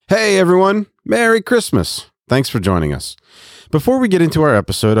Hey everyone, Merry Christmas. Thanks for joining us. Before we get into our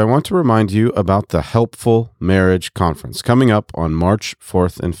episode, I want to remind you about the Helpful Marriage Conference coming up on March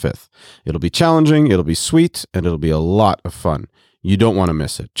 4th and 5th. It'll be challenging, it'll be sweet, and it'll be a lot of fun. You don't want to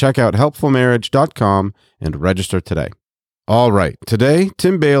miss it. Check out helpfulmarriage.com and register today. All right, today,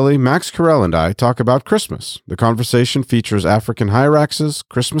 Tim Bailey, Max Carell, and I talk about Christmas. The conversation features African hyraxes,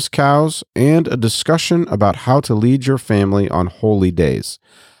 Christmas cows, and a discussion about how to lead your family on holy days.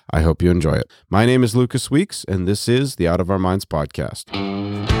 I hope you enjoy it. My name is Lucas Weeks, and this is the Out of Our Minds podcast.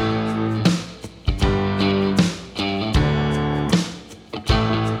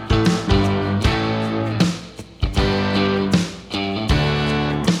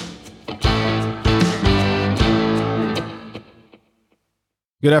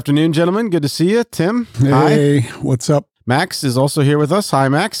 Good afternoon, gentlemen. Good to see you. Tim, hey, hi. What's up? Max is also here with us. Hi,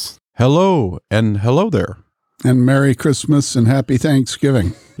 Max. Hello, and hello there. And Merry Christmas and Happy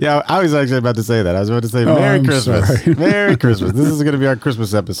Thanksgiving. Yeah, I was actually about to say that. I was about to say Merry Christmas. Sorry. Merry Christmas. This is going to be our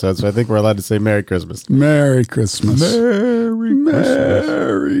Christmas episode, so I think we're allowed to say Merry Christmas. Merry Christmas.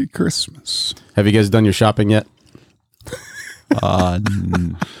 Merry Christmas. Have you guys done your shopping yet? I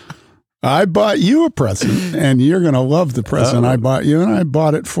bought you a present, and you're going to love the present I bought you, and I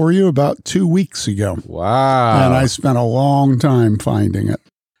bought it for you about 2 weeks ago. Wow. And I spent a long time finding it.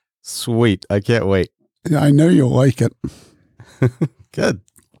 Sweet. I can't wait. I know you'll like it. Good.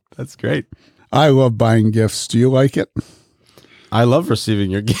 That's great. I love buying gifts. Do you like it? I love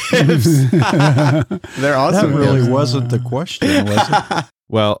receiving your gifts. They're awesome. That really gifts. wasn't the question, was it?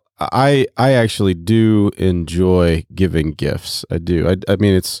 Well, I actually do enjoy giving gifts. I do. I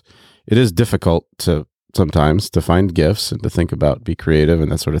mean, it is difficult to sometimes to find gifts and to think about, be creative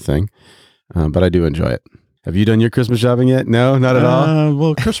and that sort of thing. But I do enjoy it. Have you done your Christmas shopping yet? No, not at all.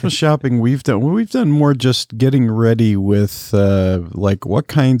 Well, Christmas shopping we've done more just getting ready with like what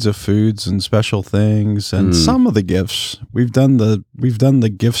kinds of foods and special things, and some of the gifts we've done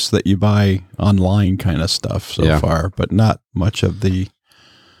the gifts that you buy online kind of stuff so far, but not much of the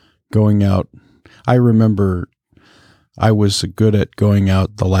going out. I remember I was good at going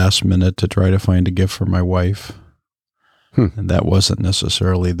out the last minute to try to find a gift for my wife. And that wasn't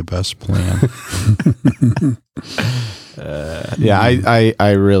necessarily the best plan.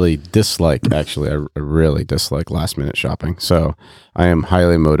 I really dislike, actually, I really dislike last minute shopping. So I am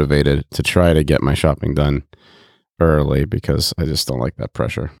highly motivated to try to get my shopping done early because I just don't like that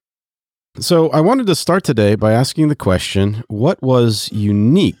pressure. So I wanted to start today by asking the question, what was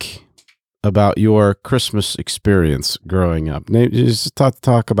unique about your Christmas experience growing up? Just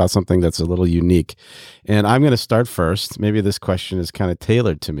talk about something that's a little unique. And I'm going to start first. Maybe this question is kind of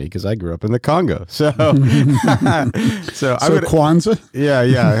tailored to me because I grew up in the Congo. So, Kwanzaa? Yeah.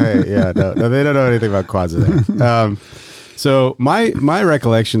 Hey, yeah. No, they don't know anything about Kwanzaa there. So my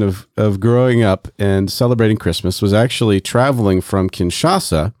recollection of growing up and celebrating Christmas was actually traveling from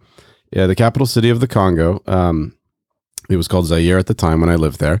Kinshasa, the capital city of the Congo. It was called Zaire at the time when I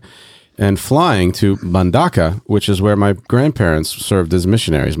lived there. And flying to Mbandaka, which is where my grandparents served as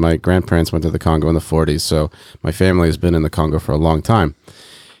missionaries. My grandparents went to the Congo in the 40s, so my family has been in the Congo for a long time.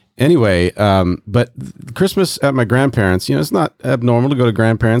 Anyway, but Christmas at my grandparents, it's not abnormal to go to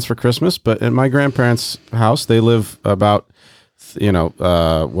grandparents for Christmas, but at my grandparents' house, they live about,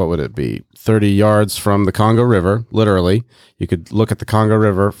 what would it be, 30 yards from the Congo River, literally. You could look at the Congo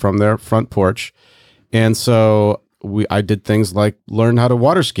River from their front porch. And so I did things like learn how to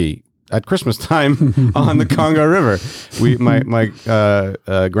water ski at Christmas time on the Congo River. My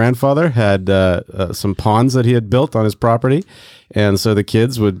grandfather had some ponds that he had built on his property, and so the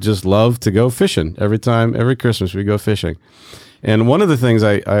kids would just love to go fishing every Christmas we go fishing. And one of the things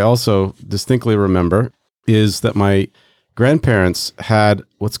I also distinctly remember is that my grandparents had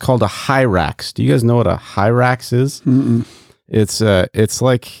what's called a hyrax. Do you guys know what a hyrax is? Mm-mm. It's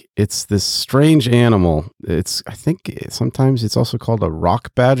this strange animal. I think sometimes it's also called a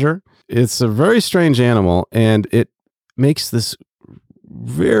rock badger. It's a very strange animal, and it makes this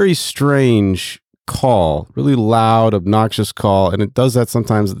very strange call, really loud, obnoxious call, and it does that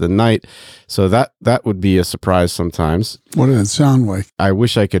sometimes at the night. So that would be a surprise sometimes. What did it sound like? I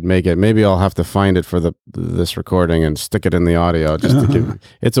wish I could make it. Maybe I'll have to find it for this recording and stick it in the audio.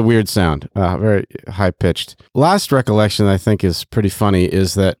 It's a weird sound, very high pitched. Last recollection I think is pretty funny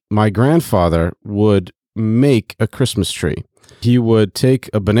is that my grandfather would make a Christmas tree. He would take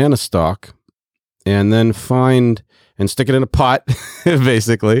a banana stalk and then find and stick it in a pot,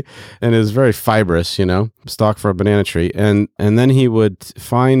 basically. And it was very fibrous, stalk for a banana tree. And then he would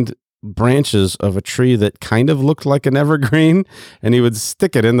find branches of a tree that kind of looked like an evergreen, and he would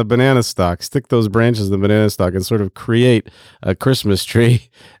stick it in the banana stalk, stick those branches in the banana stalk, and sort of create a Christmas tree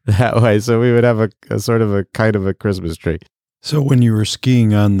that way. So we would have a sort of a kind of a Christmas tree. So when you were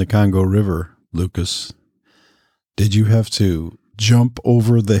skiing on the Congo River, Lucas, did you have to jump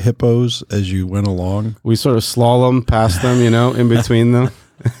over the hippos as you went along? We sort of slalom past them, in between them.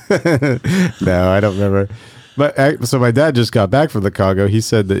 No, I don't remember. But so my dad just got back from the Congo. He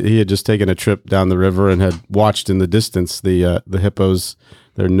said that he had just taken a trip down the river and had watched in the distance the hippos,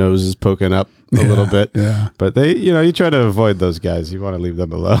 their noses poking up a little bit. Yeah. But they, you try to avoid those guys. You want to leave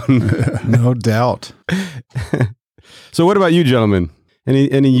them alone. No doubt. So what about you, gentlemen?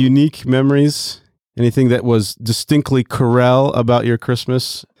 Any unique memories? Anything that was distinctly Corel about your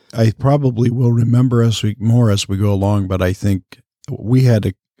Christmas? I probably will remember as we go along, but I think we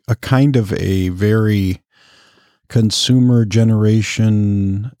had a kind of a very consumer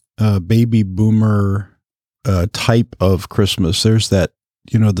generation, baby boomer type of Christmas. There's that,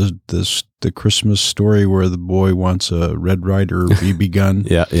 the Christmas story where the boy wants a Red Ryder BB gun.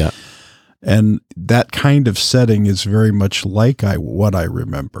 Yeah. And that kind of setting is very much like what I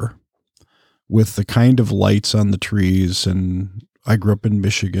remember, with the kind of lights on the trees. And I grew up in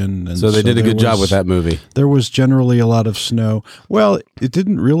Michigan. And so they did a good job with that movie. There was generally a lot of snow. Well, it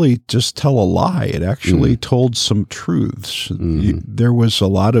didn't really just tell a lie. It actually told some truths. There was a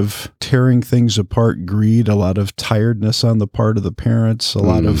lot of tearing things apart, greed, a lot of tiredness on the part of the parents, a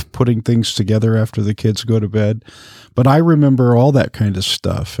lot of putting things together after the kids go to bed. But I remember all that kind of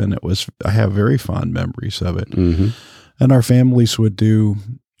stuff, and I have very fond memories of it. And our families would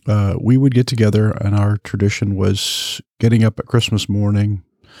we would get together, and our tradition was getting up at Christmas morning.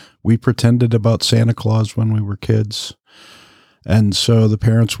 We pretended about Santa Claus when we were kids. And so the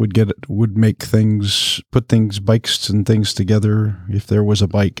parents would put bikes and things together. If there was a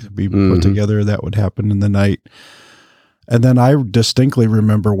bike to be put together, that would happen in the night. And then I distinctly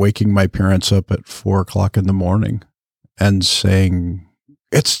remember waking my parents up at 4:00 in the morning and saying,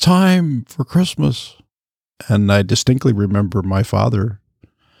 "It's time for Christmas." And I distinctly remember my father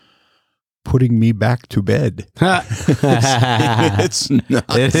putting me back to bed. It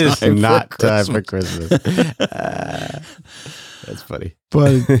is not time for Christmas. That's funny.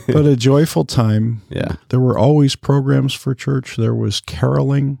 But a joyful time. Yeah. There were always programs for church. There was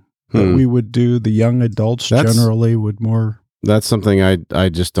caroling that we would do. The young adults generally would more. That's something I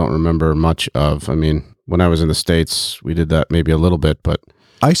just don't remember much of. I mean, when I was in the States, we did that maybe a little bit, but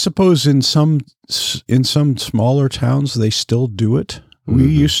I suppose in some smaller towns, they still do it. We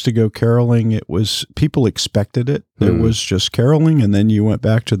used to go caroling. People expected it. There was just caroling, and then you went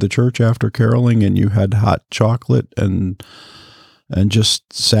back to the church after caroling, and you had hot chocolate and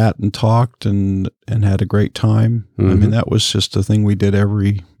just sat and talked and had a great time. I mean, that was just a thing we did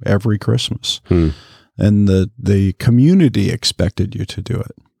every Christmas. And the community expected you to do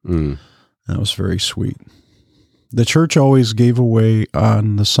it. That was very sweet. The church always gave away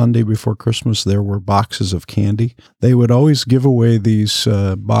on the Sunday before Christmas. There were boxes of candy. They would always give away these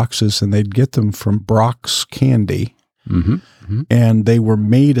boxes, and they'd get them from Brock's Candy. And they were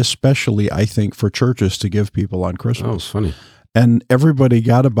made especially, I think, for churches to give people on Christmas. Oh, it's funny. And everybody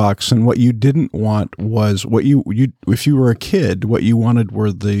got a box. And what you didn't want was if you were a kid, what you wanted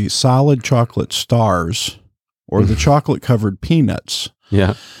were the solid chocolate stars or the chocolate covered peanuts.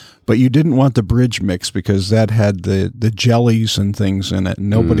 Yeah. But you didn't want the bridge mix because that had the jellies and things in it. And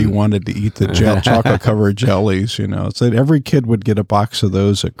nobody wanted to eat the chocolate-covered jellies, So every kid would get a box of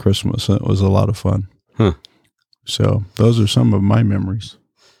those at Christmas. And it was a lot of fun. So those are some of my memories.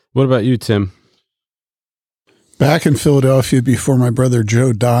 What about you, Tim? Back in Philadelphia before my brother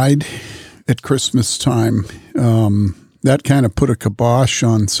Joe died at Christmas time, that kind of put a kibosh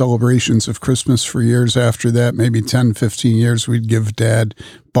on celebrations of Christmas for years after that. Maybe 10, 15 years, we'd give Dad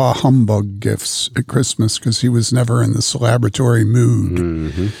bah humbug gifts at Christmas because he was never in the celebratory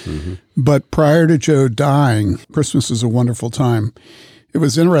mood. But prior to Joe dying, Christmas is a wonderful time. It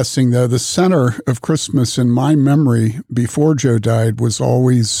was interesting, though. The center of Christmas in my memory before Joe died was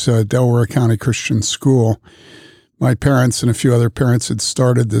always Delaware County Christian School. My parents and a few other parents had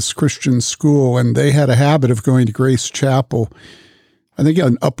started this Christian school, and they had a habit of going to Grace Chapel, I think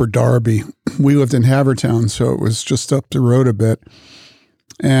in Upper Darby. We lived in Havertown, so it was just up the road a bit.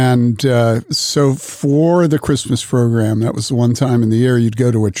 And so for the Christmas program, that was the one time in the year you'd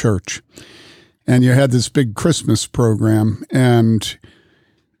go to a church. And you had this big Christmas program, and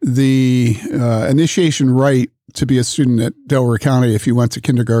the initiation rite to be a student at Delaware County, if you went to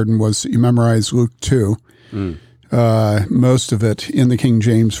kindergarten, was that you memorize Luke 2. Most of it in the King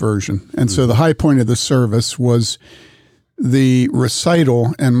James Version. And so the high point of the service was the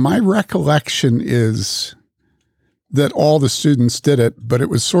recital, and my recollection is that all the students did it, but it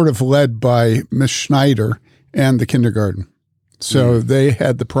was sort of led by Miss Schneider and the kindergarten. So they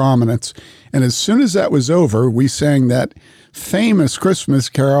had the prominence. And as soon as that was over, we sang that famous Christmas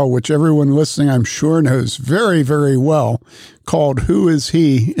carol, which everyone listening, I'm sure, knows very, very well, called Who Is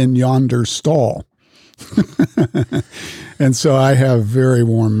He in Yonder Stall? And so I have very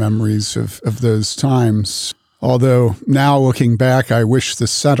warm memories of those times. Although now looking back, I wish the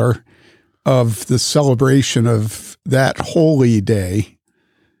center of the celebration of that holy day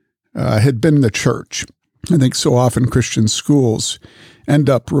had been the church. I think so often Christian schools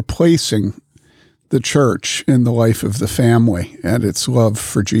end up replacing the church in the life of the family and its love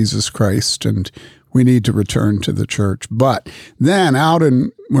for Jesus Christ, and we need to return to the church. But then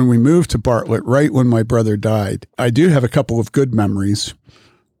when we moved to Bartlett, right when my brother died, I do have a couple of good memories.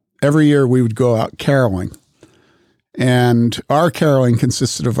 Every year we would go out caroling. And our caroling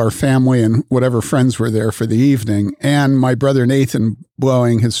consisted of our family and whatever friends were there for the evening, and my brother Nathan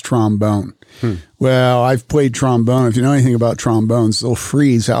blowing his trombone. Well, I've played trombone. If you know anything about trombones, they'll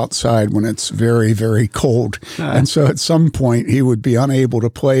freeze outside when it's very, very cold. And so at some point he would be unable to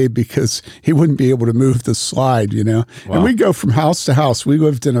play because he wouldn't be able to move the slide, Wow. And we'd go from house to house. We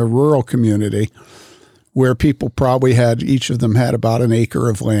lived in a rural community where people probably each of them had about an acre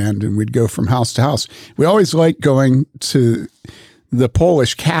of land, and we'd go from house to house. We always liked going to the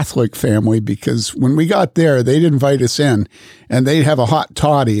Polish Catholic family because when we got there, they'd invite us in and they'd have a hot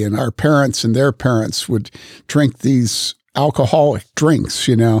toddy, and our parents and their parents would drink these alcoholic drinks,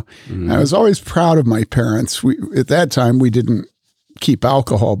 Mm-hmm. I was always proud of my parents. At that time, we didn't keep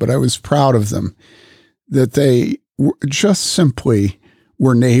alcohol, but I was proud of them that they just simply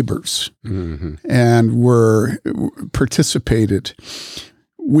were neighbors and participated.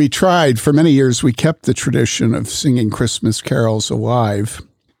 We tried for many years. We kept the tradition of singing Christmas carols alive.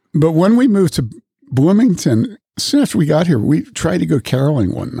 But when we moved to Bloomington, soon after we got here, we tried to go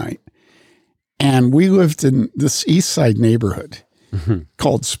caroling one night. And we lived in this East Side neighborhood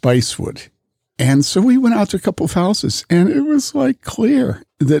called Spicewood. And so we went out to a couple of houses, and it was clear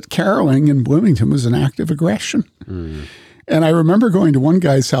that caroling in Bloomington was an act of aggression. And I remember going to one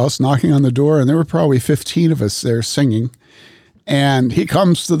guy's house, knocking on the door, and there were probably 15 of us there singing. And he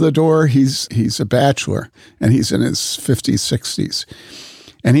comes to the door. He's a bachelor, and he's in his 50s, 60s.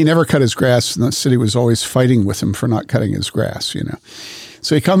 And he never cut his grass, and the city was always fighting with him for not cutting his grass,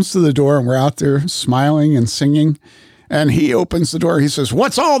 So he comes to the door, and we're out there smiling and singing. And he opens the door. He says,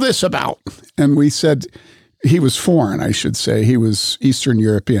 "What's all this about?" And we said, he was foreign, I should say. He was Eastern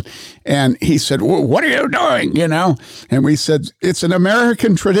European. And he said, "Well, what are you doing?" And we said, "It's an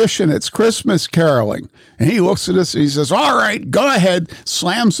American tradition. It's Christmas caroling." And he looks at us and he says, "All right, go ahead,"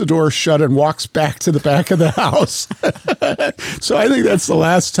 slams the door shut and walks back to the back of the house. So I think that's the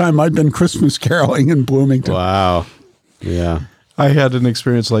last time I've been Christmas caroling in Bloomington. Wow. Yeah. I had an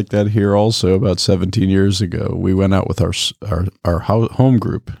experience like that here also about 17 years ago. We went out with our home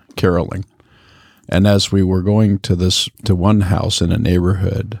group caroling. And as we were going to one house in a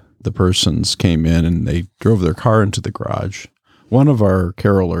neighborhood, the persons came in and they drove their car into the garage. One of our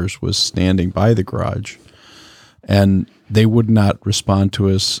carolers was standing by the garage, and they would not respond to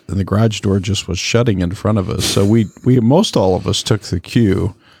us, and the garage door just was shutting in front of us. So we most all of us took the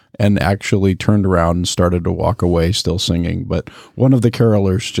cue and actually turned around and started to walk away, still singing. But one of the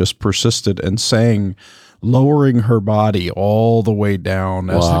carolers just persisted and sang, lowering her body all the way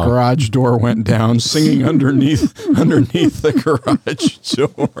down as the garage door went down, singing underneath the garage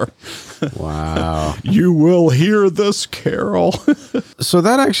door. Wow. You will hear this carol. So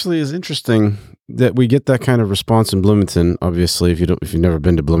that actually is interesting that we get that kind of response in Bloomington. Obviously, if you've never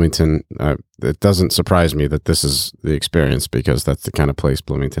been to Bloomington, it doesn't surprise me that this is the experience, because that's the kind of place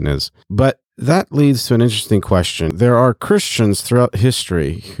Bloomington is. But that leads to an interesting question. There are Christians throughout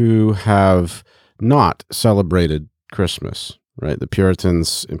history who have not celebrated Christmas, right? The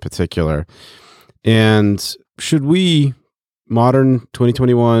Puritans in particular. And should we, modern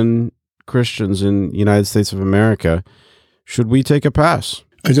 2021 Christians in the United States of America, should we take a pass?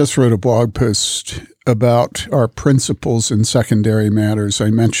 I just wrote a blog post about our principles in secondary matters. I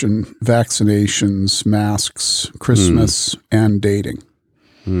mentioned vaccinations, masks, Christmas, and dating.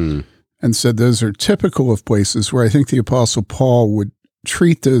 And said those are typical of places where I think the Apostle Paul would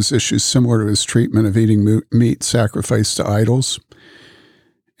treat those issues similar to his treatment of eating meat sacrificed to idols.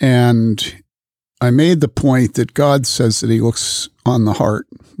 And I made the point that God says that he looks on the heart,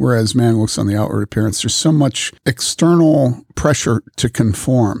 whereas man looks on the outward appearance. There's so much external pressure to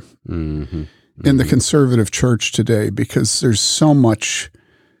conform in the conservative church today because there's so much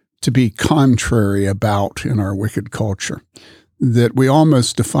to be contrary about in our wicked culture, that we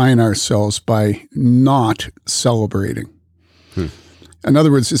almost define ourselves by not celebrating. In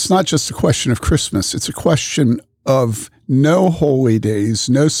other words, it's not just a question of Christmas. It's a question of no holy days,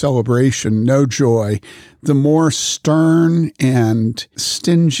 no celebration, no joy. The more stern and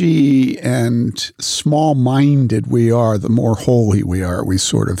stingy and small-minded we are, the more holy we are, we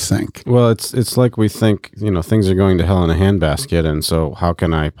sort of think. Well, it's like we think, things are going to hell in a handbasket, and so how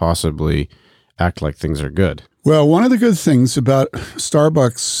can I possibly act like things are good? Well, one of the good things about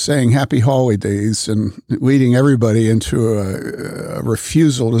Starbucks saying Happy Holidays and leading everybody into a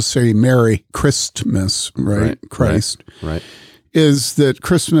refusal to say Merry Christmas, right? Christ, right, is that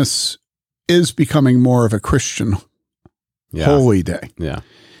Christmas is becoming more of a Christian holy day. Yeah.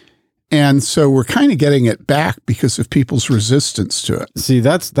 And so we're kind of getting it back because of people's resistance to it. See,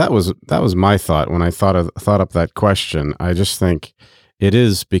 that was my thought when I thought up that question. I just think it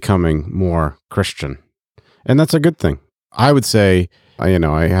is becoming more Christian. And that's a good thing. I would say, I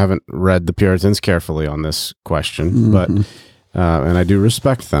haven't read the Puritans carefully on this question, but and I do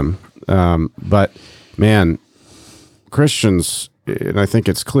respect them. But man, Christians, and I think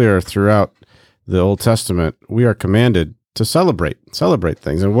it's clear throughout the Old Testament, we are commanded to celebrate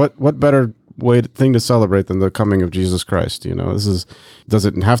things. And what better thing to celebrate than the coming of Jesus Christ? Does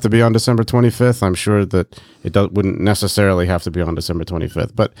it have to be on December 25th? I'm sure that it wouldn't necessarily have to be on December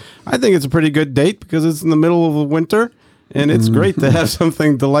 25th, but I think it's a pretty good date because it's in the middle of the winter, and it's great to have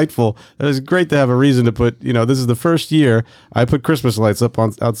something delightful. It's great to have a reason to put, this is the first year I put Christmas lights up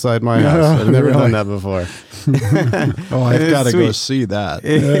outside my house. I've never done that before. Oh, I've got to go see that.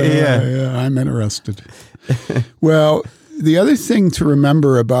 Yeah, I'm interested. Well, the other thing to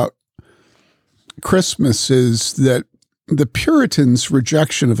remember about Christmas is that the Puritans'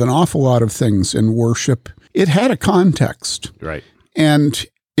 rejection of an awful lot of things in worship, it had a context. Right. And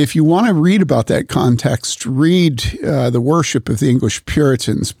if you want to read about that context, read The Worship of the English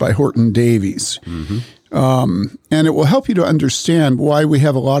Puritans by Horton Davies. And it will help you to understand why we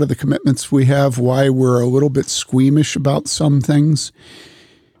have a lot of the commitments we have, why we're a little bit squeamish about some things.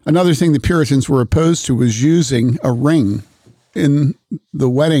 Another thing the Puritans were opposed to was using a ring in the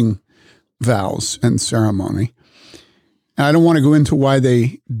wedding vows and ceremony. I don't want to go into why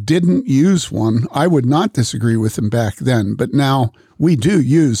they didn't use one. I would not disagree with them back then, but now we do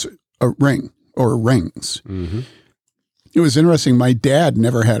use a ring or rings. It was interesting. My dad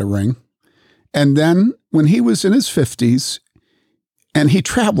never had a ring. And then when he was in his 50s, and he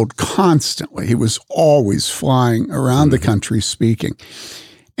traveled constantly, he was always flying around the country speaking.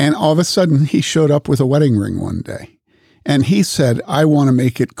 And all of a sudden, he showed up with a wedding ring one day. And he said, I want to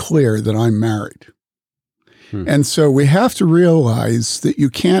make it clear that I'm married. And so we have to realize that you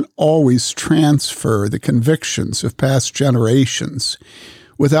can't always transfer the convictions of past generations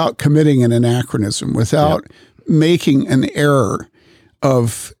without committing an anachronism, without making an error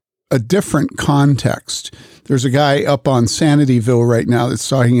of a different context. There's a guy up on Sanityville right now that's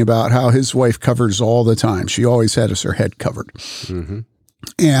talking about how his wife covers all the time. She always had her head covered.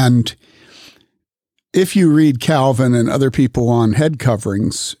 And if you read Calvin and other people on head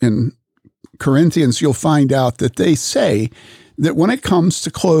coverings in Corinthians, you'll find out that they say that when it comes to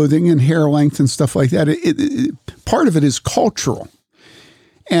clothing and hair length and stuff like that, part of it is cultural.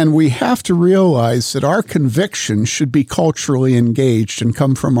 And we have to realize that our conviction should be culturally engaged and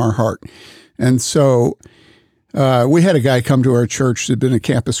come from our heart. And so we had a guy come to our church that had been a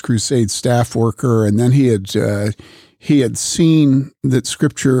Campus Crusade staff worker, and then he had seen that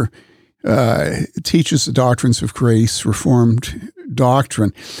Scripture teaches the doctrines of grace, Reformed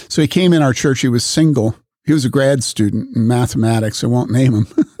doctrine. So he came in our church. He was single. He was a grad student in mathematics. I won't name him.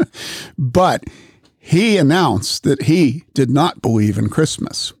 But he announced that he did not believe in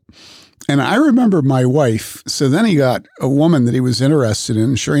Christmas. And I remember my wife. So then he got a woman that he was interested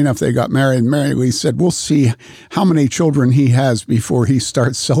in. Sure enough, they got married. And Mary Lee said, we'll see how many children he has before he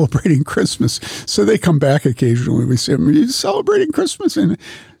starts celebrating Christmas. So they come back occasionally. We say, are you celebrating Christmas? And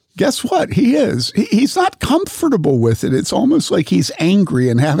guess what? He is. He's not comfortable with it. It's almost like he's angry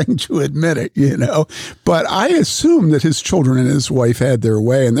and having to admit it, But I assume that his children and his wife had their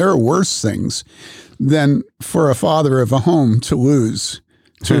way. And there are worse things than for a father of a home to lose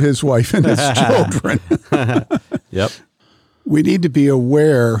to his wife and his children. Yep. We need to be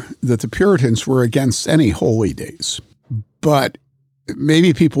aware that the Puritans were against any holy days. But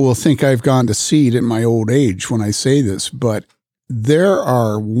maybe people will think I've gone to seed in my old age when I say this, but there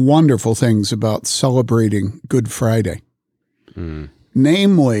are wonderful things about celebrating Good Friday.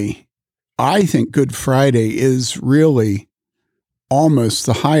 Namely, I think Good Friday is really almost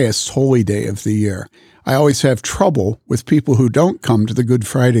the highest holy day of the year. I always have trouble with people who don't come to the Good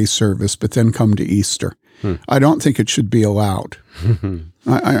Friday service but then come to Easter. I don't think it should be allowed.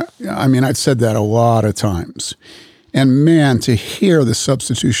 I mean, I've said that a lot of times. And man, to hear the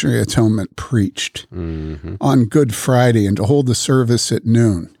substitutionary atonement preached on Good Friday and to hold the service at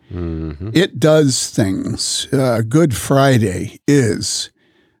noon, it does things. Good Friday is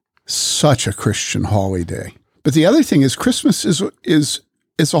such a Christian holiday. But the other thing is Christmas is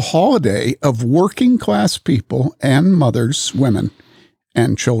a holiday of working class people and mothers, women,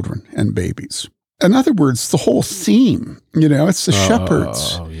 and children and babies. In other words, the whole theme, it's the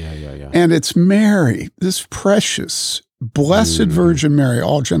shepherds. Yeah. And it's Mary, this precious, blessed Virgin Mary.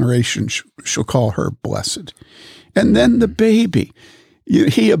 All generations shall call her blessed. And then the baby.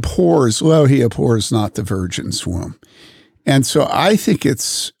 He abhors not the virgin's womb. And so I think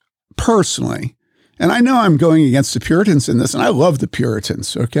it's personally, and I know I'm going against the Puritans in this, and I love the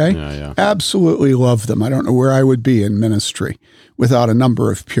Puritans, okay? Yeah. Absolutely love them. I don't know where I would be in ministry without a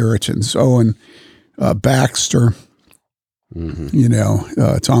number of Puritans. Owen Baxter,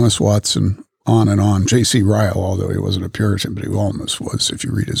 Thomas Watson, on and on. J.C. Ryle, although he wasn't a Puritan, but he almost was if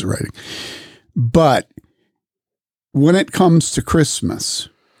you read his writing. But when it comes to Christmas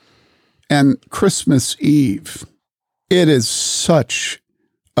and Christmas Eve, it is such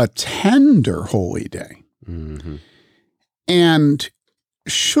a tender holy day. And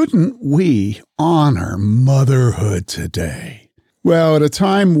shouldn't we honor motherhood today? Well, at a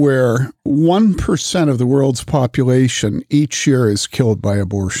time where 1% of the world's population each year is killed by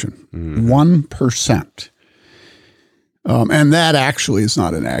abortion, 1%. And that actually is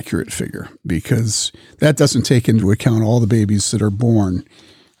not an accurate figure because that doesn't take into account all the babies that are born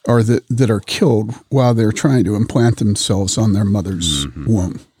or that are killed while they're trying to implant themselves on their mother's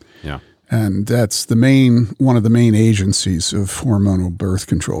womb. Yeah. And that's one of the main agencies of hormonal birth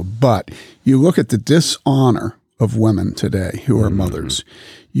control. But you look at the dishonor of women today who are mothers.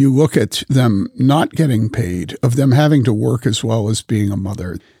 You look at them not getting paid, of them having to work as well as being a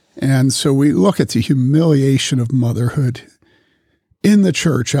mother. And so we look at the humiliation of motherhood in the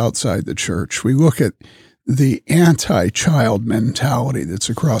church, outside the church. We look at the anti-child mentality that's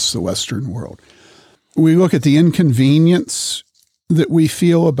across the Western world. We look at the inconvenience that we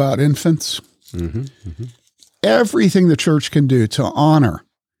feel about infants. Everything the church can do to honor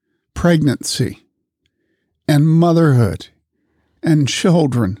pregnancy and motherhood and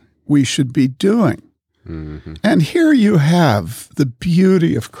children, we should be doing. And here you have the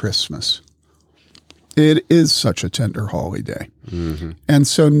beauty of Christmas. It is such a tender holiday. And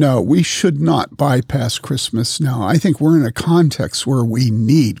so, no, we should not bypass Christmas now. I think we're in a context where we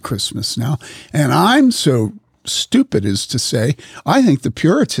need Christmas now. And I'm so stupid as to say, I think the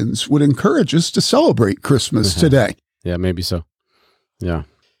Puritans would encourage us to celebrate Christmas today. Yeah, maybe so. Yeah.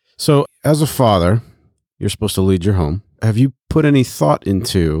 So as a father, you're supposed to lead your home. Have you put any thought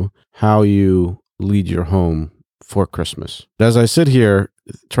into how you lead your home for Christmas? As I sit here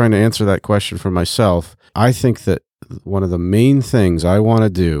trying to answer that question for myself, I think that one of the main things I want to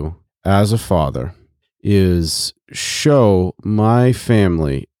do as a father is show my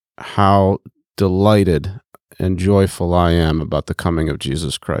family how delighted and joyful I am about the coming of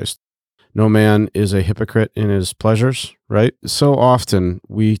Jesus Christ. No man is a hypocrite in his pleasures, right? So often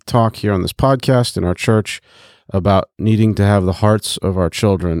we talk here on this podcast in our church about needing to have the hearts of our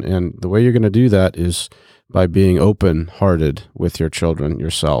children. And the way you're going to do that is by being open-hearted with your children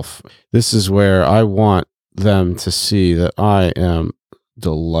yourself. This is where I want them to see that I am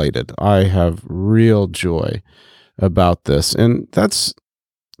delighted. I have real joy about this. And that's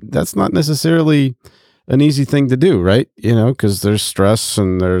not necessarily an easy thing to do, right? Because there's stress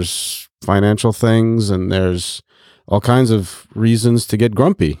and there's financial things and there's all kinds of reasons to get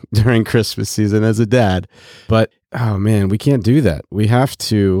grumpy during Christmas season as a dad. But, oh man, we can't do that. We have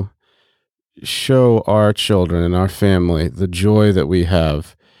to show our children and our family the joy that we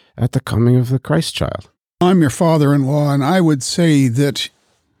have at the coming of the Christ child. I'm your father-in-law, and I would say that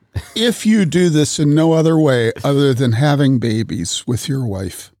if you do this in no other way other than having babies with your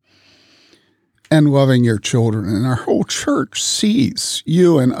wife and loving your children, and our whole church sees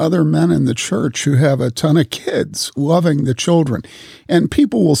you and other men in the church who have a ton of kids loving the children. And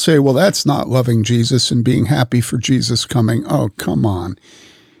people will say, well, that's not loving Jesus and being happy for Jesus coming. Oh, come on.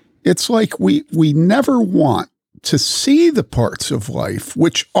 It's like we never want to see the parts of life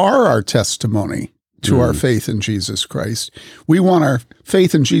which are our testimony to our faith in Jesus Christ. We want our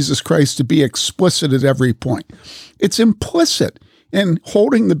faith in Jesus Christ to be explicit at every point. It's implicit in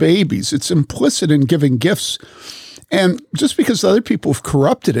holding the babies. It's implicit in giving gifts. And just because other people have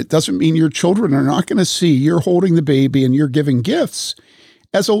corrupted it doesn't mean your children are not going to see you're holding the baby and you're giving gifts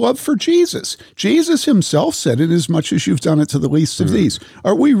as a love for Jesus. Jesus himself said, "In as much as you've done it to the least of these."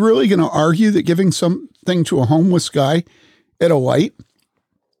 Are we really going to argue that giving something to a homeless guy at a light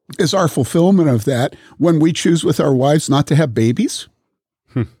is our fulfillment of that when we choose with our wives not to have babies?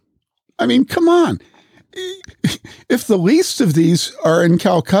 I mean, come on. If the least of these are in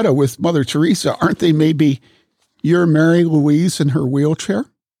Calcutta with Mother Teresa, aren't they maybe your Mary Louise in her wheelchair?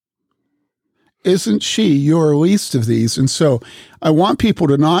 Isn't she your least of these? And so I want people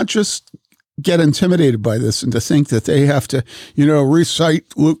to not just get intimidated by this and to think that they have to, recite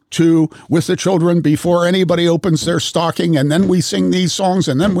Luke 2 with the children before anybody opens their stocking, and then we sing these songs,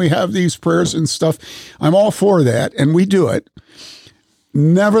 and then we have these prayers and stuff. I'm all for that, and we do it.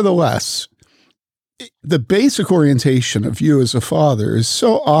 Nevertheless, the basic orientation of you as a father is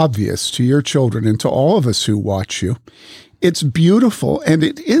so obvious to your children and to all of us who watch you. It's beautiful, and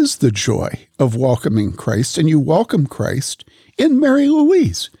it is the joy of welcoming Christ, and you welcome Christ in Mary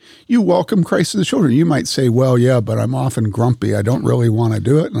Louise. You welcome Christ in the children. You might say, well, yeah, but I'm often grumpy. I don't really want to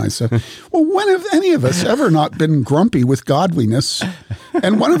do it. And I said, well, when have any of us ever not been grumpy with godliness?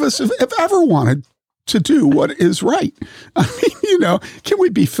 And one of us have ever wanted to do what is right? I mean, can we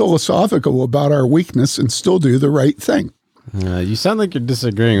be philosophical about our weakness and still do the right thing? You sound like you're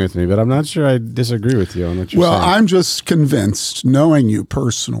disagreeing with me, but I'm not sure I disagree with you on what you're saying. Well, I'm just convinced, knowing you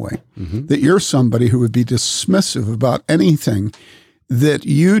personally, that you're somebody who would be dismissive about anything that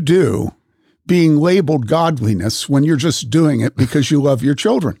you do being labeled godliness when you're just doing it because you love your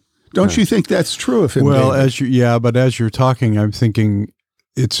children. Don't you think that's true of him? Well, David? but as you're talking, I'm thinking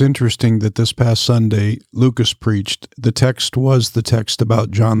it's interesting that this past Sunday, Lucas preached. The text was the text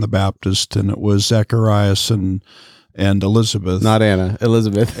about John the Baptist, and it was Zacharias and Elizabeth. Not Anna,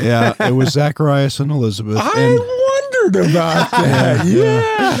 Elizabeth. Yeah, it was Zacharias and Elizabeth. I wondered about that.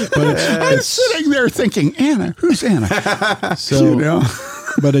 Yeah. But I'm sitting there thinking, Anna, who's Anna? So,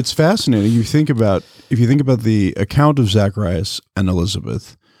 but it's fascinating. If you think about the account of Zacharias and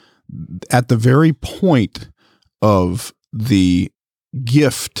Elizabeth, at the very point of the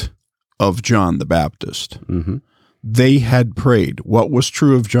gift of John the Baptist, they had prayed. What was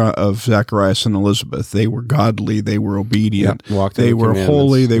true of Zacharias and Elizabeth? They were godly. They were obedient. They were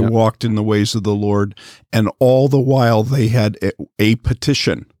holy. They walked in the ways of the Lord. And all the while they had a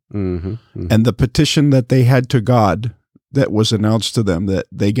petition. And the petition that they had to God that was announced to them that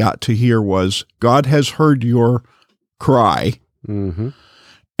they got to hear was, God has heard your cry. And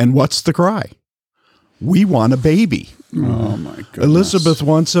what's the cry? We want a baby. Oh, my goodness. Elizabeth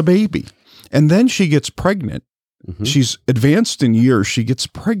wants a baby. And then she gets pregnant. She's advanced in years. She gets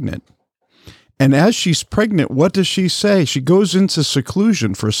pregnant. And as she's pregnant, what does she say? She goes into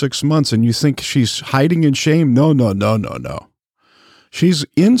seclusion for 6 months, and you think she's hiding in shame. No. She's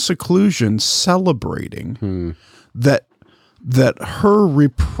in seclusion celebrating that her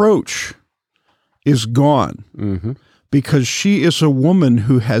reproach is gone because she is a woman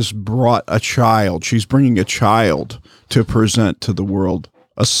who has brought a child. She's bringing a child to present to the world.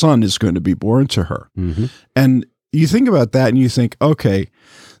 A son is going to be born to her. And you think about that and you think, okay,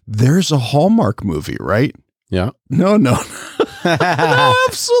 there's a Hallmark movie, right? Yeah. No. No,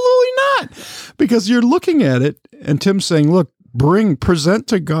 absolutely not. Because you're looking at it and Tim's saying, look, present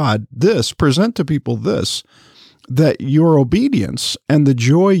to God this, present to people this, that your obedience and the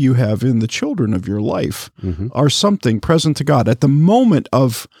joy you have in the children of your life are something present to God. At the moment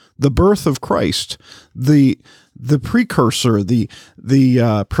of the birth of Christ, the precursor, the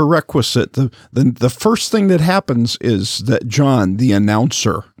prerequisite, the first thing that happens is that John, the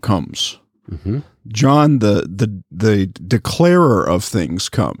announcer, comes. John, the declarer of things,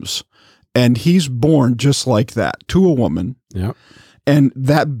 comes, and he's born just like that to a woman. Yeah. And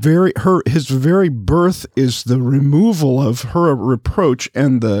his very birth is the removal of her reproach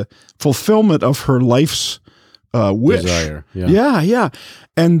and the fulfillment of her life's wish. Desire. Yeah.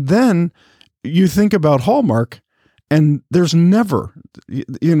 And then you think about Hallmark, and there's never,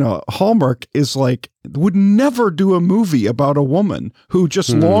 Hallmark is would never do a movie about a woman who just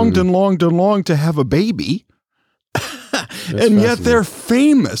longed and longed and longed to have a baby. And yet they're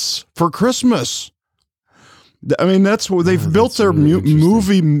famous for Christmas. I mean, that's where they've built their really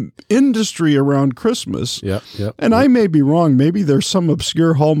movie industry around Christmas. Yep. And I may be wrong. Maybe there's some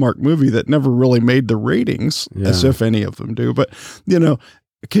obscure Hallmark movie that never really made the ratings, as if any of them do. But,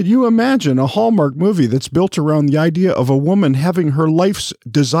 could you imagine a Hallmark movie that's built around the idea of a woman having her life's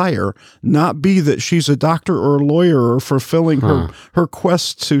desire not be that she's a doctor or a lawyer or fulfilling her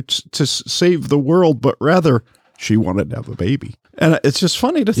quest to save the world, but rather she wanted to have a baby? And it's just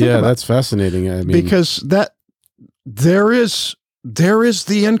funny to think about. Yeah, that's fascinating. I mean, because there is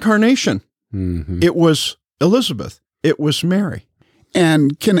the incarnation. It was Elizabeth. It was Mary.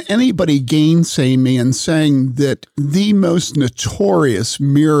 And can anybody gainsay me in saying that the most notorious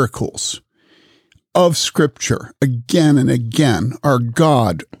miracles of Scripture, again and again, are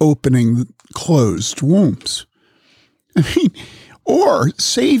God opening closed wombs? I mean, or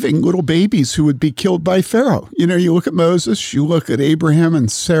saving little babies who would be killed by Pharaoh. You know, you look at Moses, you look at Abraham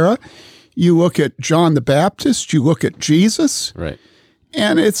and Sarah, you look at John the Baptist, you look at Jesus. Right.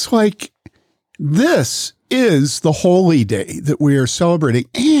 And it's like, this is the holy day that we are celebrating.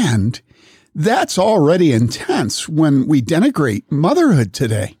 And that's already intense when we denigrate motherhood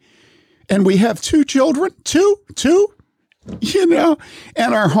today. And we have 2 children, two, you know,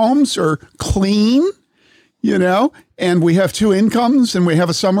 and our homes are clean, you know, and we have 2 incomes and we have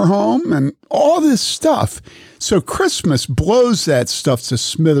a summer home and all this stuff. So Christmas blows that stuff to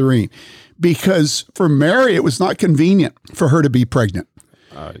smithereen because for Mary, it was not convenient for her to be pregnant.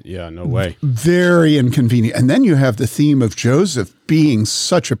 Yeah, no way. Very inconvenient. And then you have the theme of Joseph being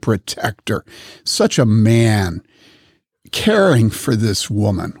such a protector, such a man, caring for this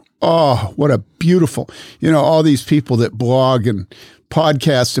woman. Oh, what a beautiful, you know, all these people that blog and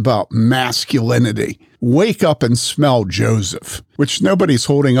podcast about masculinity. Wake up and smell Joseph, which nobody's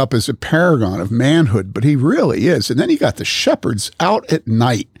holding up as a paragon of manhood, but he really is. And then you got the shepherds out at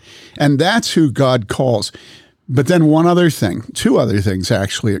night, and that's who God calls. But then 2 other things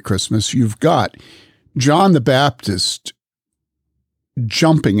actually at Christmas. You've got John the Baptist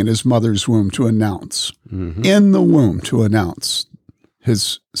jumping in his mother's womb to announce, in the womb to announce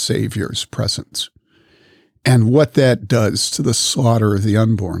his Savior's presence. And what that does to the slaughter of the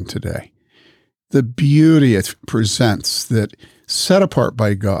unborn today. The beauty it presents that set apart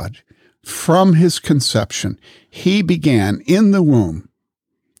by God from his conception, he began in the womb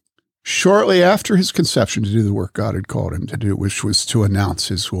shortly after his conception to do the work God had called him to do, which was to announce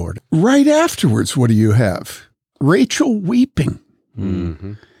his Lord. Right afterwards, what do you have? Rachel weeping.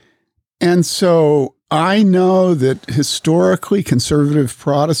 Mm-hmm. And so I know that historically conservative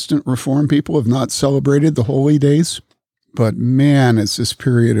Protestant Reformed people have not celebrated the holy days, but man, it's this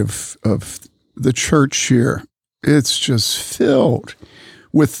period of the church here. It's just filled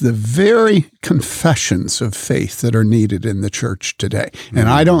with the very confessions of faith that are needed in the church today. And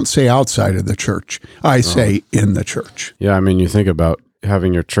I don't say outside of the church. I say in the church. Yeah, I mean, you think about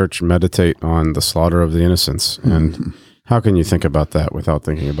having your church meditate on the slaughter of the innocents, and how can you think about that without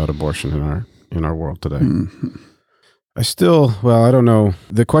thinking about abortion in our world today? I don't know.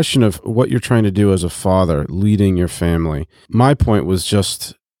 The question of what you're trying to do as a father, leading your family. My point was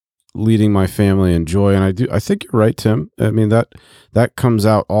just leading my family in joy. And I think you're right, Tim. I mean, that comes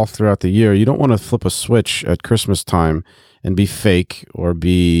out all throughout the year. You don't want to flip a switch at Christmas time and be fake or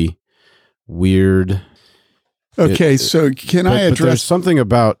be weird. Okay, so can I address... But there's something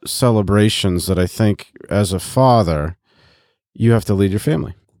about celebrations that I think as a father, you have to lead your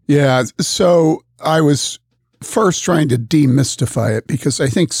family. Yeah, so I was first trying to demystify it because I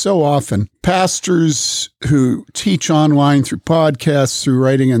think so often pastors who teach online through podcasts, through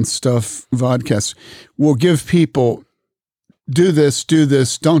writing and stuff, vodcasts, will give people, do this,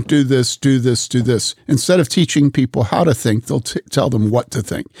 don't do this, do this, do this. Instead of teaching people how to think, they'll tell them what to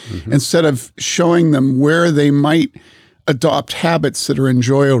think. Instead of showing them where they might adopt habits that are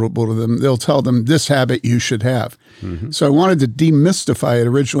enjoyable to them, they'll tell them this habit you should have. So I wanted to demystify it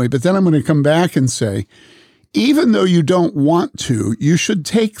originally, but then I'm going to come back and say, even though you don't want to, you should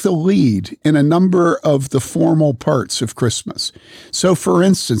take the lead in a number of the formal parts of Christmas. So, for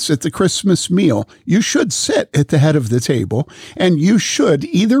instance, at the Christmas meal, you should sit at the head of the table and you should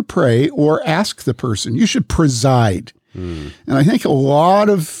either pray or ask the person. You should preside. And I think a lot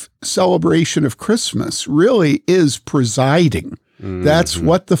of celebration of Christmas really is presiding. That's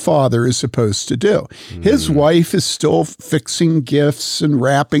what the father is supposed to do. His wife is still fixing gifts and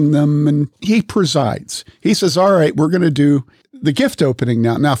wrapping them, and he presides. He says, all right, we're going to do the gift opening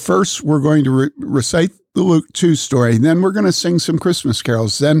now. Now, first, we're going to recite the Luke 2 story. Then we're going to sing some Christmas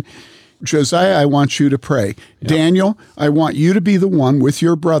carols. Then, Josiah, I want you to pray. Yep. Daniel, I want you to be the one with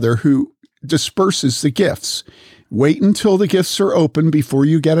your brother who disperses the gifts. Wait until the gifts are open before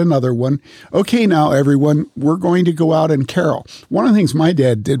you get another one. Okay, now, everyone, we're going to go out and carol. One of the things my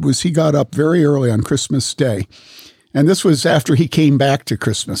dad did was he got up very early on Christmas Day. And this was after he came back to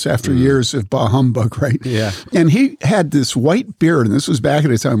Christmas, after years of bah humbug, right? Yeah. And he had this white beard, and this was back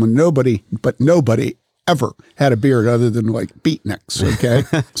at a time when nobody ever had a beard other than like beatniks. Okay.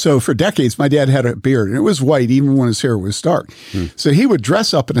 So for decades, my dad had a beard and it was white even when his hair was dark. So he would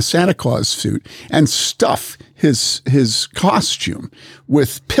dress up in a Santa Claus suit and stuff his costume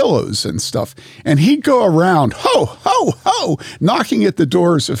with pillows and stuff. And he'd go around, ho, ho, ho, knocking at the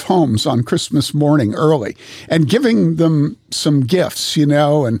doors of homes on Christmas morning early and giving them some gifts,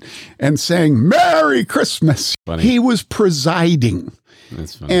 and saying, Merry Christmas. Funny. He was presiding.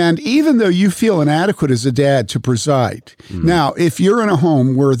 That's funny. And even though you feel inadequate as a dad to preside, now, if you're in a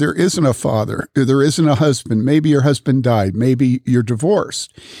home where there isn't a father, there isn't a husband, maybe your husband died, maybe you're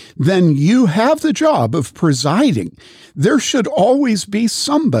divorced, then you have the job of presiding. There should always be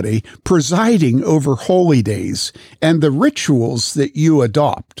somebody presiding over holy days and the rituals that you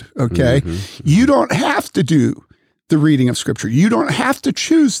adopt, okay? You don't have to do the reading of Scripture. You don't have to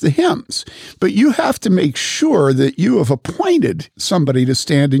choose the hymns, but you have to make sure that you have appointed somebody to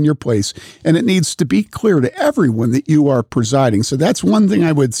stand in your place, and it needs to be clear to everyone that you are presiding. So that's one thing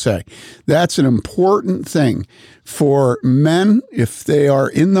I would say. That's an important thing for men if they are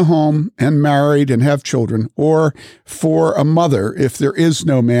in the home and married and have children, or for a mother if there is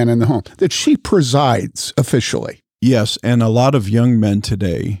no man in the home, that she presides officially. Yes, and a lot of young men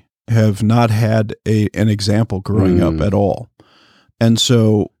today have not had an example growing up at all. And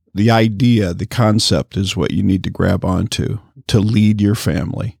so the idea, the concept is what you need to grab onto to lead your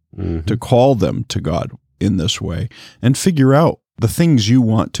family, to call them to God in this way, and figure out the things you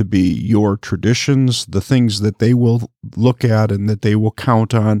want to be your traditions, the things that they will look at and that they will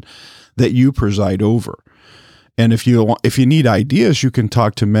count on, that you preside over. And if you need ideas, you can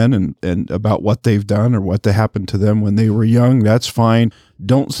talk to men and about what they've done or what happened to them when they were young. That's fine.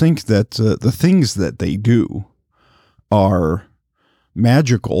 Don't think that the things that they do are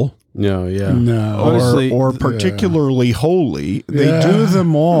magical. No, yeah. No. Honestly, or particularly holy. They do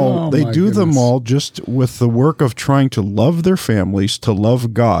them all. Oh, they my do them goodness. all just with the work of trying to love their families, to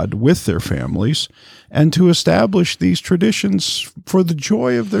love God with their families, and to establish these traditions for the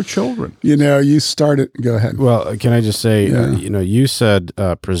joy of their children. You started, go ahead. Well, can I just say, you said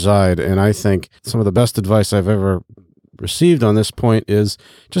preside, and I think some of the best advice I've ever received on this point is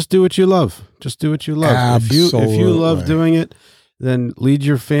just do what you love. Just do what you love. If you love doing it, then lead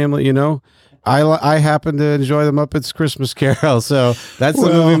your family. I happen to enjoy the Muppets Christmas Carol, so that's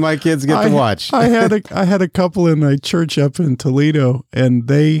the movie my kids get to watch. I had a couple in my church up in Toledo, and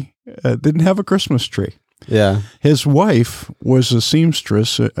they didn't have a Christmas tree. Yeah. His wife was a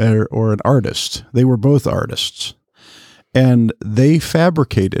seamstress or an artist. They were both artists, and they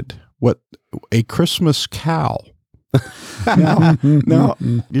fabricated a Christmas cow. Now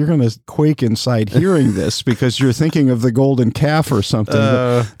you're going to quake inside hearing this because you're thinking of the golden calf or something.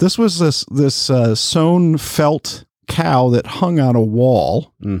 But this was this sewn felt cow that hung on a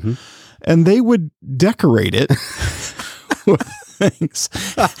wall, and they would decorate it with things.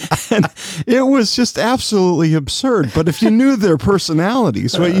 And it was just absolutely absurd. But if you knew their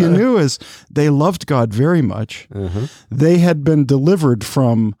personalities, what you knew is they loved God very much. They had been delivered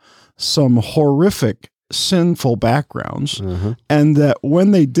from some horrific sinful backgrounds, and that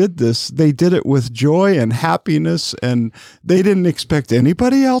when they did this, they did it with joy and happiness, and they didn't expect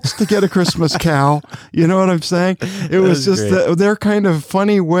anybody else to get a Christmas cow. You know what I'm saying? It was just their kind of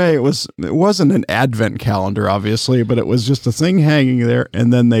funny way. It wasn't an advent calendar, obviously, but it was just a thing hanging there,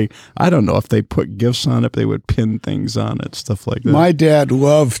 and then I don't know if they put gifts on it, they would pin things on it, stuff like that. My dad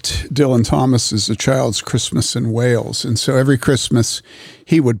loved Dylan Thomas as a child's Christmas in Wales, and so every Christmas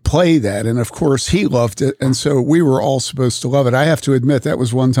he would play that, and of course he loved it, and so we were all supposed to love it. I have to admit that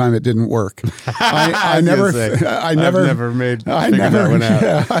was one time it didn't work. I've never figured that one out.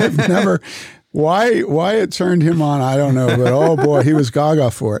 Yeah, I've never. Why it turned him on, I don't know, but oh boy, he was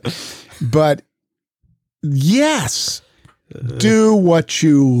gaga for it. But yes, do what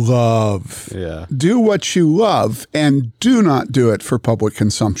you love. Yeah. Do what you love, and do not do it for public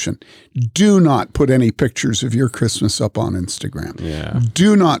consumption. Do not put any pictures of your Christmas up on Instagram. Yeah.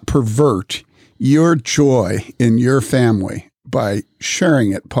 Do not pervert your joy in your family by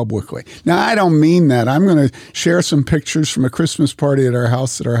sharing it publicly. Now, I don't mean that. I'm going to share some pictures from a Christmas party at our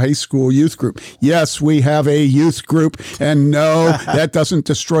house at our high school youth group. Yes, we have a youth group, and no, that doesn't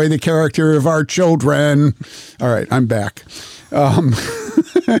destroy the character of our children. All right, I'm back.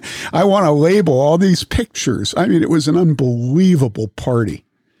 I want to label all these pictures. I mean, it was an unbelievable party.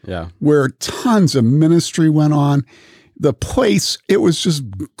 Yeah. Where tons of ministry went on. The place, it was just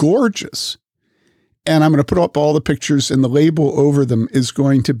gorgeous. And I'm going to put up all the pictures, and the label over them is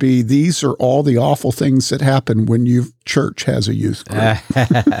going to be, these are all the awful things that happen when your church has a youth group.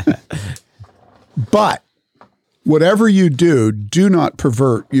 But whatever you do, do not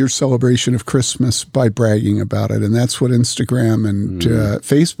pervert your celebration of Christmas by bragging about it. And that's what Instagram and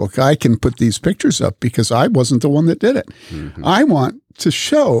Facebook, I can put these pictures up because I wasn't the one that did it. Mm-hmm. I want to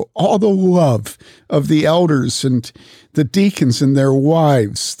show all the love of the elders and the deacons and their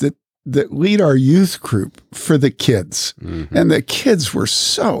wives that lead our youth group for the kids. Mm-hmm. And the kids were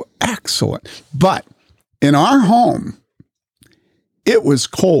so excellent. But in our home, it was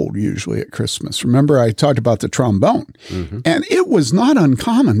cold usually at Christmas. Remember, I talked about the trombone. Mm-hmm. And it was not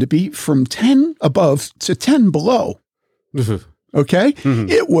uncommon to be from 10 above to 10 below. Okay? Mm-hmm.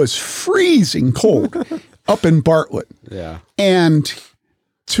 It was freezing cold up in Bartlett. Yeah. And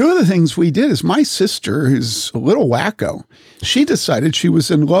two of the things we did is my sister, who's a little wacko, she decided she was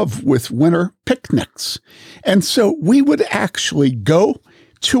in love with winter picnics. And so we would actually go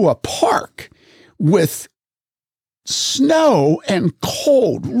to a park with snow and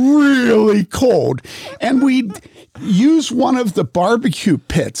cold, really cold. And we'd use one of the barbecue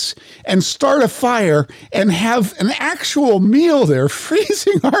pits and start a fire and have an actual meal there,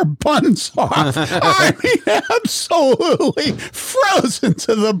 freezing our buns off. I mean, absolutely frozen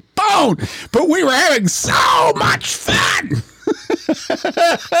to the bone. But we were having so much fun. Sounds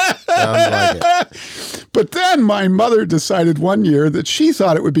like it. But then my mother decided one year that she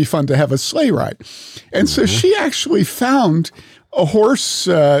thought it would be fun to have a sleigh ride. And so she actually found a horse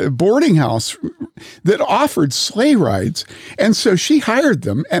boarding house that offered sleigh rides. And so she hired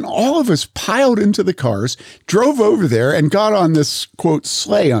them, and all of us piled into the cars, drove over there, and got on this, quote,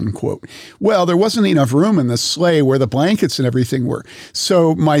 sleigh, unquote. Well, there wasn't enough room in the sleigh where the blankets and everything were.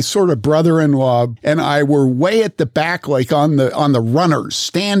 So my sort of brother-in-law and I were way at the back, like on the runners,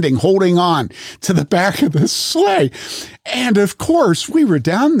 standing, holding on to the back of the sleigh. And of course, we were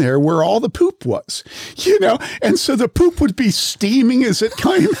down there where all the poop was, and so the poop would be steaming as it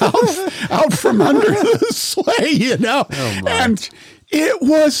came out from under the sleigh, Oh, and it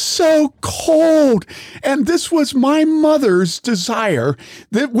was so cold. And this was my mother's desire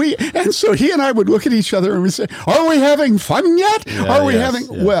and so he and I would look at each other and we'd say, are we having fun yet?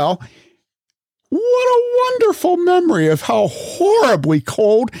 Well, what a wonderful memory of how horribly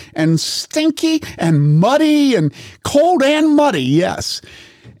cold and stinky and muddy and cold and muddy, yes.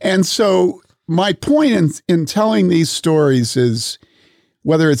 And so my point in telling these stories is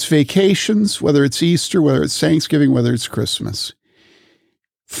whether it's vacations, whether it's Easter, whether it's Thanksgiving, whether it's Christmas,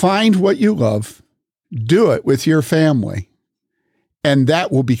 find what you love, do it with your family, and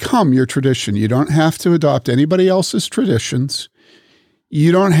that will become your tradition. You don't have to adopt anybody else's traditions.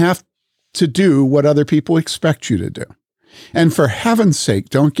 You don't have to do what other people expect you to do. And for heaven's sake,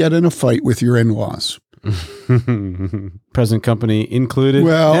 don't get in a fight with your in-laws. Present company included.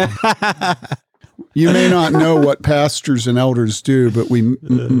 Well, you may not know what pastors and elders do, but we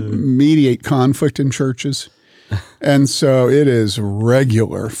mediate conflict in churches. And so it is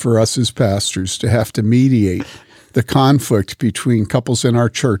regular for us as pastors to have to mediate the conflict between couples in our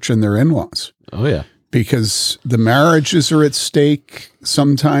church and their in-laws. Oh, yeah. Because the marriages are at stake.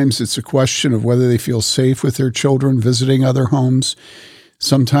 Sometimes it's a question of whether they feel safe with their children visiting other homes.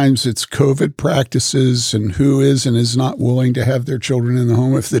 Sometimes it's COVID practices and who is and is not willing to have their children in the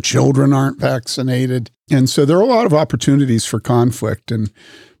home if the children aren't vaccinated. And so there are a lot of opportunities for conflict. And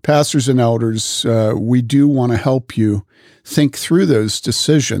pastors and elders, we do want to help you think through those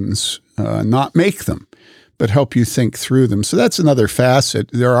decisions, not make them, but help you think through them. So that's another facet.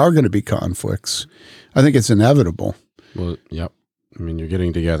 There are going to be conflicts. I think it's inevitable. Well, yep. I mean, you're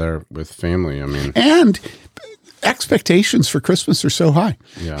getting together with family. And expectations for Christmas are so high.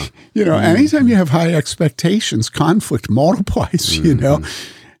 Yeah. Anytime you have high expectations, conflict multiplies,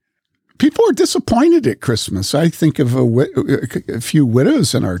 People are disappointed at Christmas. I think of a few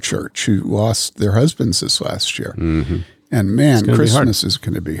widows in our church who lost their husbands this last year. Mm-hmm. And man, Christmas is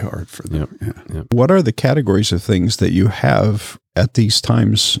going to be hard for them. Yep. Yeah. Yep. What are the categories of things that you have at these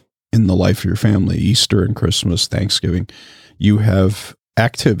times in the life of your family? Easter and Christmas, Thanksgiving. You have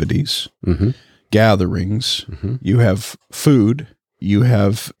activities, gatherings, you have food, you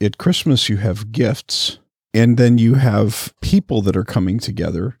have at Christmas, you have gifts, and then you have people that are coming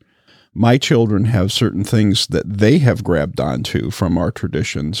together. My children have certain things that they have grabbed onto from our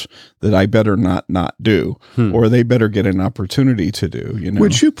traditions that I better not do, or they better get an opportunity to do.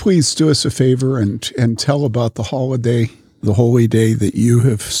 Would you please do us a favor and tell about the holiday, the holy day that you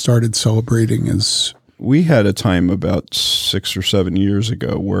have started celebrating as... We had a time about 6 or 7 years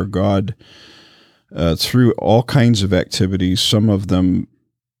ago where God, through all kinds of activities, some of them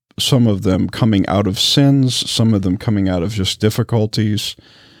coming out of sins, some of them coming out of just difficulties,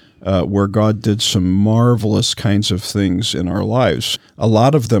 where God did some marvelous kinds of things in our lives. A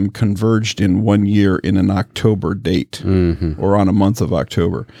lot of them converged in 1 year in an October date or on a month of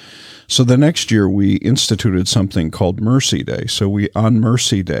October. So the next year we instituted something called Mercy Day. So on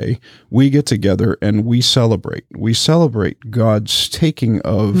Mercy Day, we get together and we celebrate. We celebrate God's taking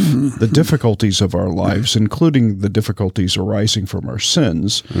of the difficulties of our lives, including the difficulties arising from our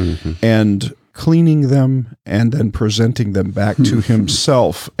sins, and cleaning them and then presenting them back to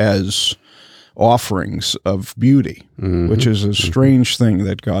himself as offerings of beauty, which is a strange thing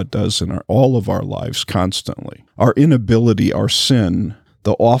that God does in all of our lives constantly. Our inability, our sin,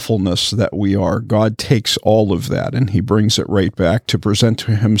 the awfulness that we are, God takes all of that and he brings it right back to present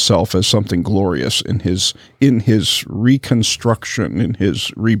to himself as something glorious in his reconstruction, in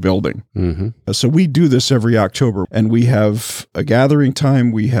his rebuilding. So we do this every October, and we have a gathering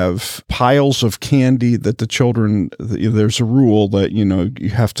time. We have piles of candy that the children, there's a rule that, you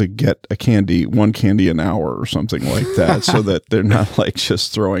have to get one candy an hour or something like that so that they're not like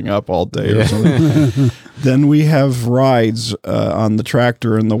just throwing up all day or something. Then we have rides on the tractor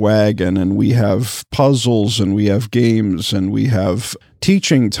and the wagon, and we have puzzles, and we have games, and we have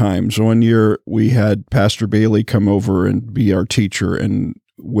teaching times. One year we had Pastor Bailey come over and be our teacher, and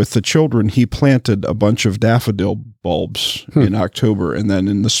with the children, he planted a bunch of daffodil bulbs in October, and then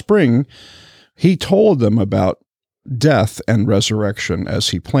in the spring, he told them about death and resurrection as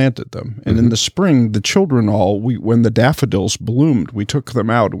he planted them. And in the spring, the children when the daffodils bloomed, we took them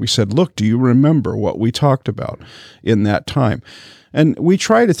out and we said, look, do you remember what we talked about in that time? And we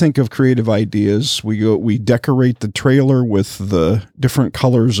try to think of creative ideas. We decorate the trailer with the different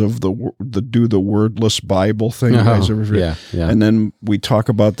colors of the wordless Bible thing. And then we talk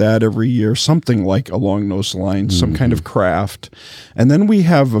about that every year, something like along those lines, some kind of craft. And then we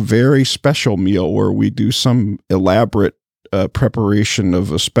have a very special meal where we do some elaborate preparation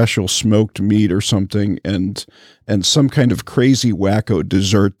of a special smoked meat or something, and some kind of crazy wacko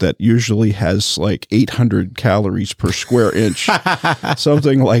dessert that usually has like 800 calories per square inch,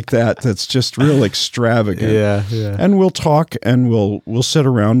 something like that. That's just real extravagant. Yeah. And we'll talk, and we'll sit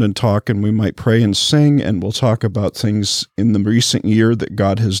around and talk, and we might pray and sing, and we'll talk about things in the recent year that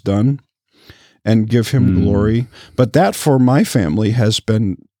God has done, and give Him glory. But that for my family has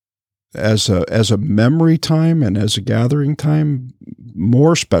been, as a memory time and as a gathering time,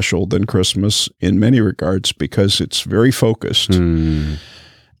 more special than Christmas in many regards, because it's very focused,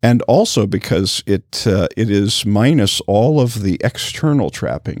 and also because it is minus all of the external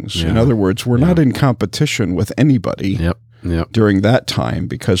trappings. In other words, we're not in competition with anybody during that time,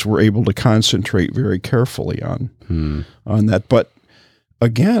 because we're able to concentrate very carefully on that. But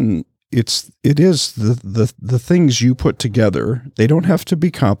again, it is the things you put together. They don't have to be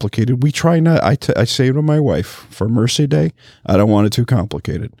complicated. We try not. I say to my wife, for Mercy Day, I don't want it too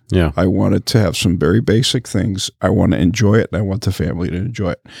complicated. Yeah, I want it to have some very basic things. I want to enjoy it, and I want the family to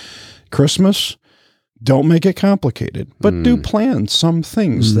enjoy it. Christmas, don't make it complicated, but do plan some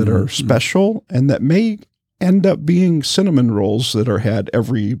things that are special and that may end up being cinnamon rolls that are had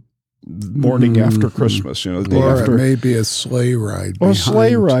every morning after Christmas, the day after. Or it may be a sleigh ride. Or a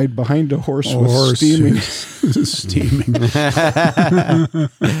sleigh ride behind a horse with steaming. Steaming.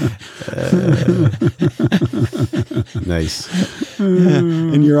 Nice.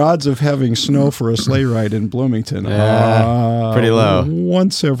 And your odds of having snow for a sleigh ride in Bloomington are pretty low.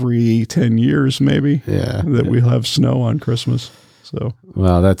 Once every 10 years, maybe, that we'll have snow on Christmas. So,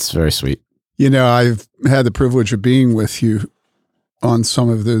 well, that's very sweet. I've had the privilege of being with you on some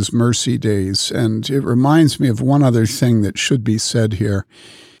of those Mercy Days, and it reminds me of one other thing that should be said here,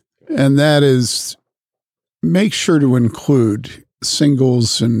 and that is, make sure to include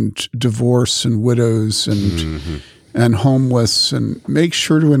singles and divorce and widows and homeless, and make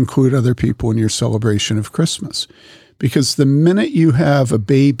sure to include other people in your celebration of Christmas. Because the minute you have a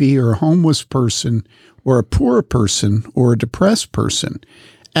baby or a homeless person or a poor person or a depressed person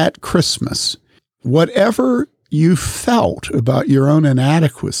at Christmas, whatever you felt about your own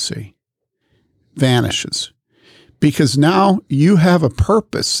inadequacy vanishes, because now you have a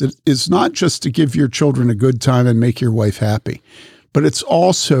purpose that is not just to give your children a good time and make your wife happy, but it's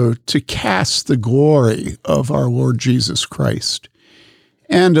also to cast the glory of our Lord Jesus Christ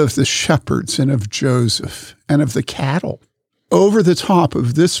and of the shepherds and of Joseph and of the cattle over the top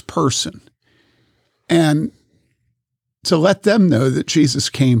of this person, and to let them know that Jesus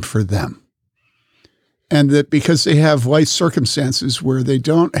came for them. And that because they have life circumstances where they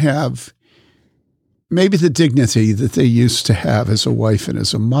don't have maybe the dignity that they used to have as a wife and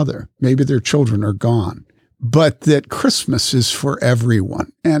as a mother, maybe their children are gone, but that Christmas is for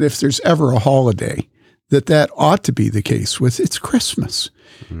everyone. And if there's ever a holiday that ought to be the case with it's Christmas.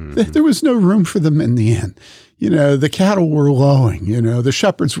 There was no room for them in the inn. The cattle were lowing. The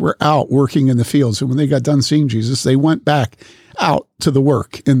shepherds were out working in the fields. And when they got done seeing Jesus, they went back out to the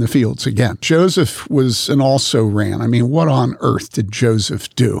work in the fields again. Joseph was and also ran. I mean, what on earth did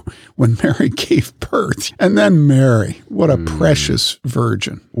Joseph do when Mary gave birth? And then Mary, what a precious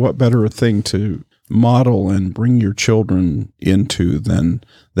virgin. What better thing to model and bring your children into than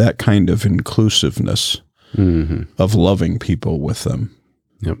that kind of inclusiveness of loving people with them.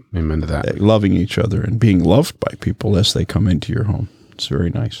 Yep. Amen to that. Loving each other and being loved by people as they come into your home. It's very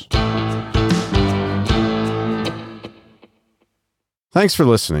nice. Thanks for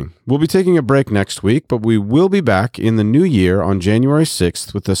listening. We'll be taking a break next week, but we will be back in the new year on January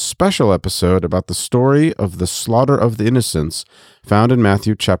 6th with a special episode about the story of the slaughter of the innocents found in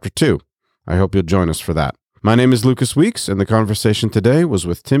Matthew chapter 2. I hope you'll join us for that. My name is Lucas Weeks, and the conversation today was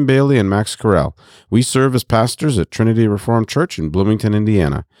with Tim Bailey and Max Carell. We serve as pastors at Trinity Reformed Church in Bloomington,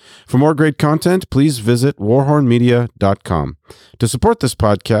 Indiana. For more great content, please visit warhornmedia.com. To support this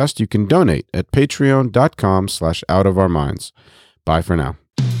podcast, you can donate at patreon.com/outofourminds. Bye for now.